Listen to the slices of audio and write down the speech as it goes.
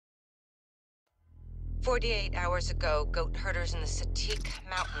48 hours ago, goat herders in the Satik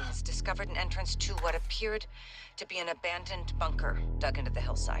Mountains discovered an entrance to what appeared to be an abandoned bunker dug into the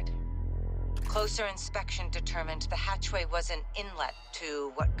hillside. Closer inspection determined the hatchway was an inlet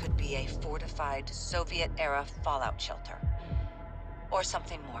to what could be a fortified Soviet-era fallout shelter. Or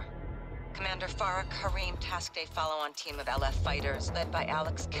something more. Commander Farah Karim tasked a follow-on team of LF fighters led by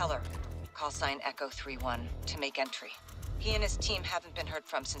Alex Keller, callsign Echo-01, to make entry. He and his team haven't been heard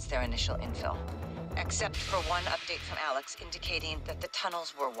from since their initial infill, except for one update from Alex indicating that the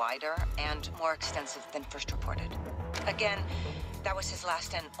tunnels were wider and more extensive than first reported. Again, that was his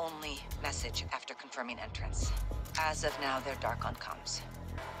last and only message after confirming entrance. As of now, they're dark on comms.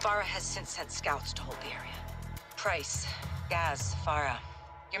 Farah has since sent scouts to hold the area. Price, Gaz, Farah,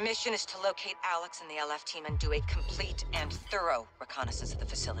 your mission is to locate Alex and the LF team and do a complete and thorough reconnaissance of the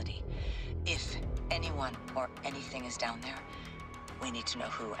facility. If anyone or anything is down there, we need to know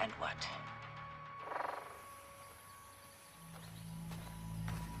who and what.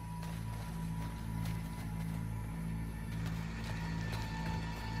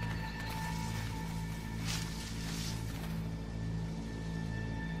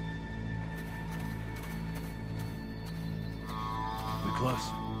 We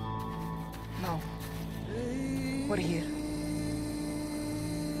close? No. We're here.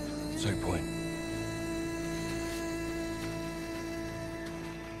 Same point.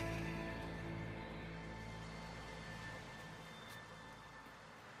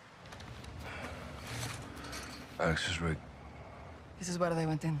 Alex's rig. This is where they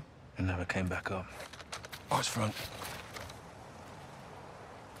went in. And never came back up. Eyes front.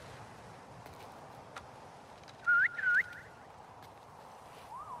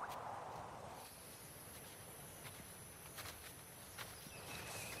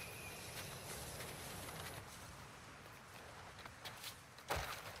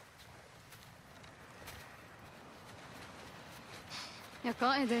 يا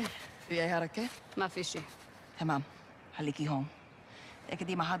قائدة في أي حركة؟ ما في شيء. تمام. خليكي هون.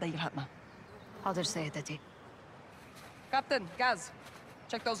 تأكدي ما حدا يلحقنا. حاضر سيدتي. Captain, Gaz,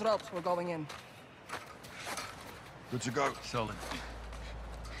 check those ropes. We're going in. Good to go. Solid.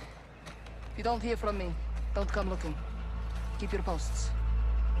 If you don't hear from me, don't come looking. Keep your posts.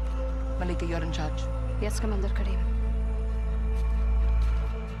 Malika, you're in charge. Yes, Commander Karim.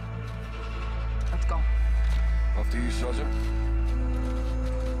 Let's go. After you, Sergeant.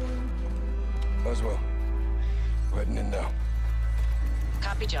 As well. We're heading in now.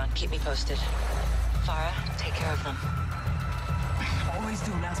 Copy, John. Keep me posted. Farah, take care of them. Always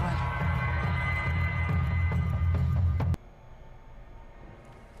do, Laswell.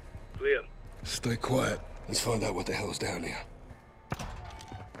 Clear. Stay quiet. Let's find out what the hell's down here.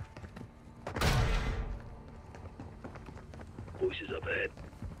 Voices up ahead.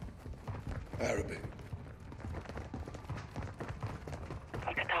 Arabic.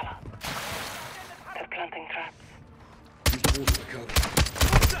 Al-Qatala. They're planting traps. Use the water for cover.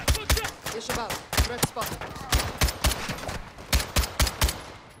 Yes, Shabab. Red spotted.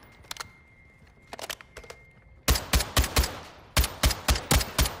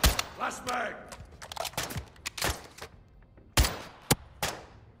 Last mag!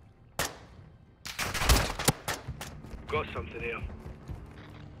 Got something here.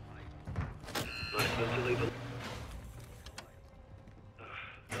 Nice one to leave.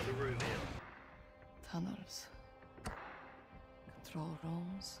 Another room here. Tunnels. Control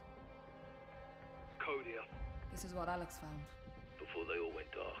rooms. Code here. This is what Alex found. Before they all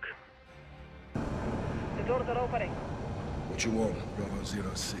went dark. The doors are opening. What you want? Bravo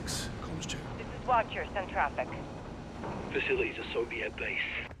 06. Comms check. This is Watcher. Send traffic. Facility's a Soviet base.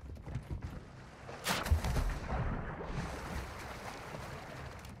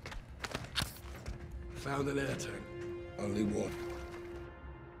 Found an air tank. Only one.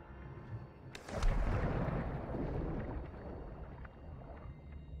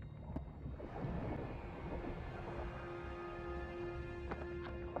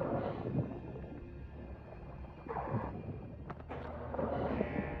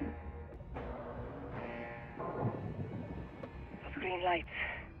 Green lights.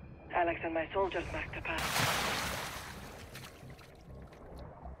 Alex and my soldiers back to pass.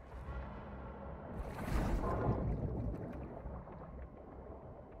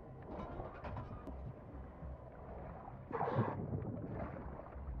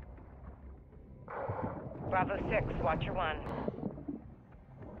 Bravo 6, Watcher 1.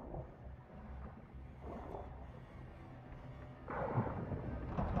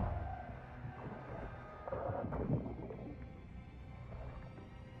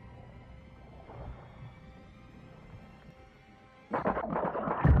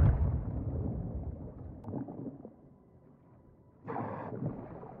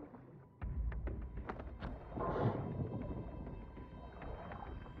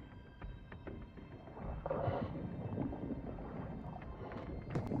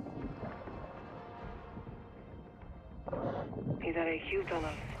 إذا IQ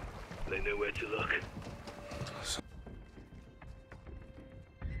tunnels. They know where to look.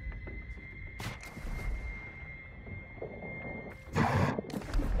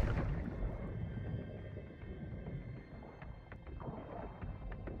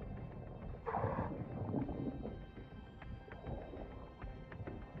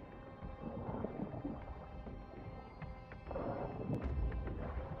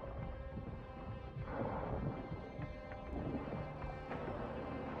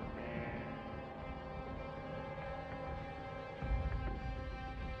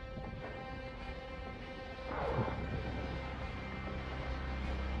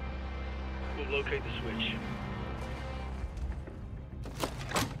 We'll locate the switch.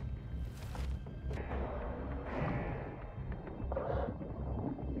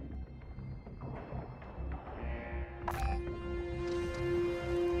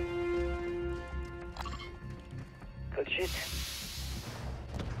 Good shit.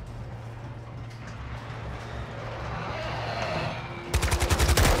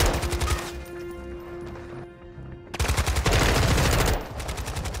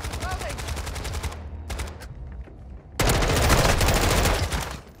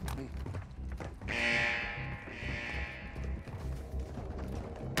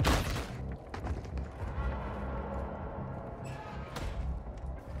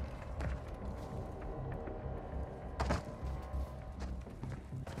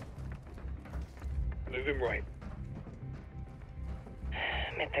 Move him right.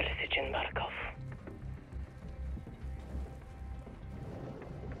 مثل سجن ماركوف.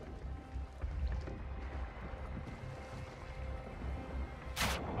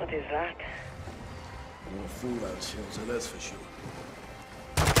 What is that? More fallout shelter, that's for sure.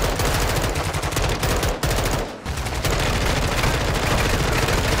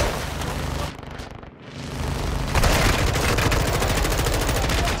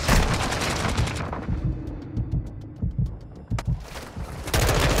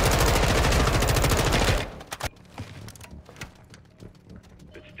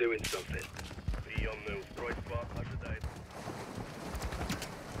 It's doing something. Be on the right spot, 100 days.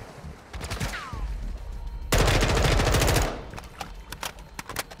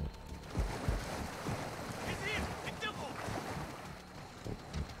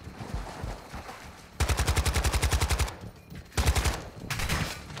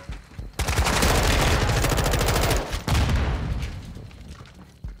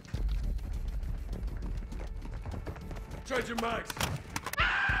 Changing mags!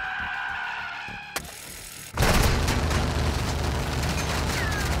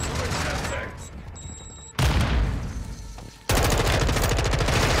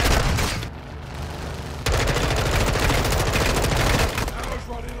 Ammo's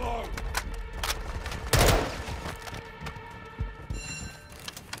running low!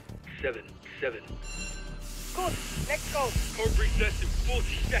 7. Good. Next go. Code reset in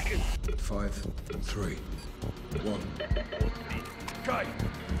 40 seconds. 5, 3, 1. Okay,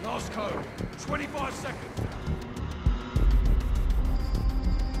 last code. 25 seconds.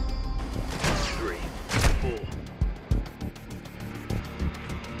 3, 4.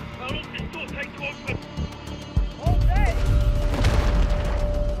 How long does this door take to open? All day.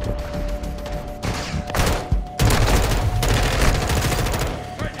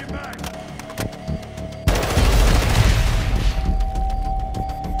 Changing mag!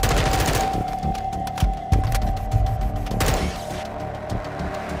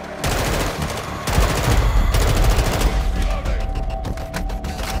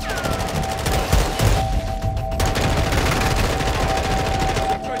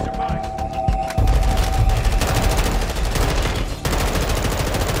 Changing mag!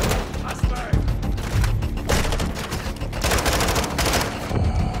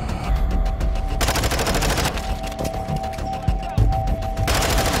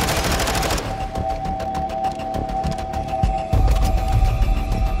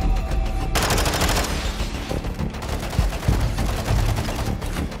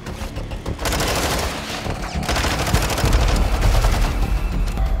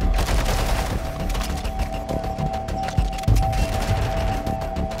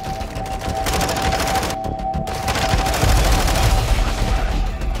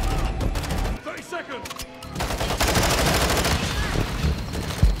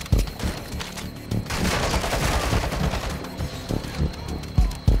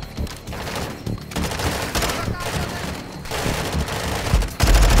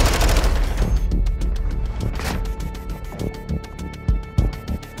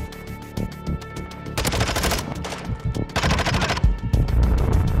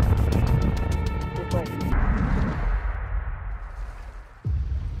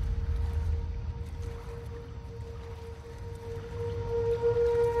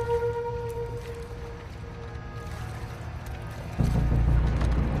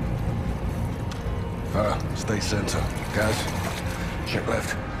 Stay center. Gaz, check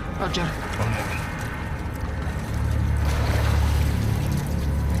left. Roger.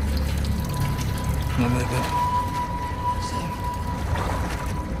 No movement. Same.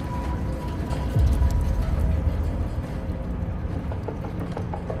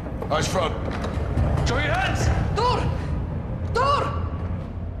 Eyes front. Show your hands! Door! Door!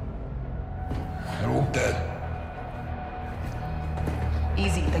 They're all dead.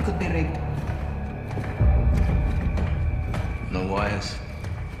 Easy, they could be rigged. No wires.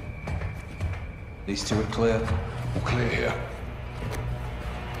 These two are clear. All clear here.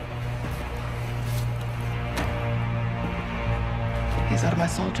 These are my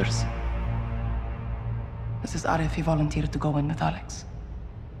soldiers. This is Arif. He volunteered to go in with Alex.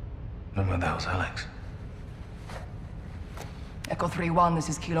 Then where the hell's Alex? Echo 3-1, this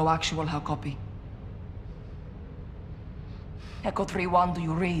is Kilo Actual. How copy? Echo 3-1, do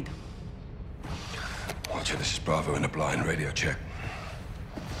you read? Watcher, this is Bravo in a blind radio check.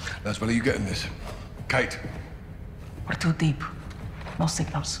 Laswell, are you getting this? Kate? We're too deep. No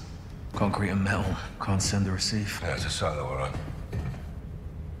signals. Concrete and metal. Can't send or receive. Yeah, it's a silo, all right.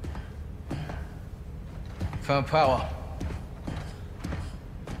 Found power.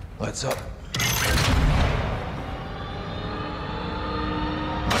 Lights up.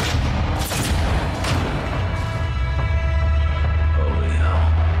 Holy hell.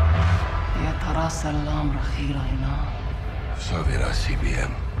 يا ترى سلام رخيلة هنا. Soviet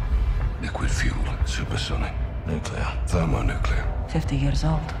ICBM. Liquid fuel, supersonic. Nuclear. Thermonuclear. 50 years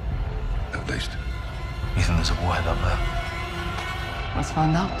old. At least. You think there's a warhead up there? Let's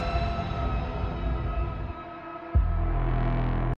find out.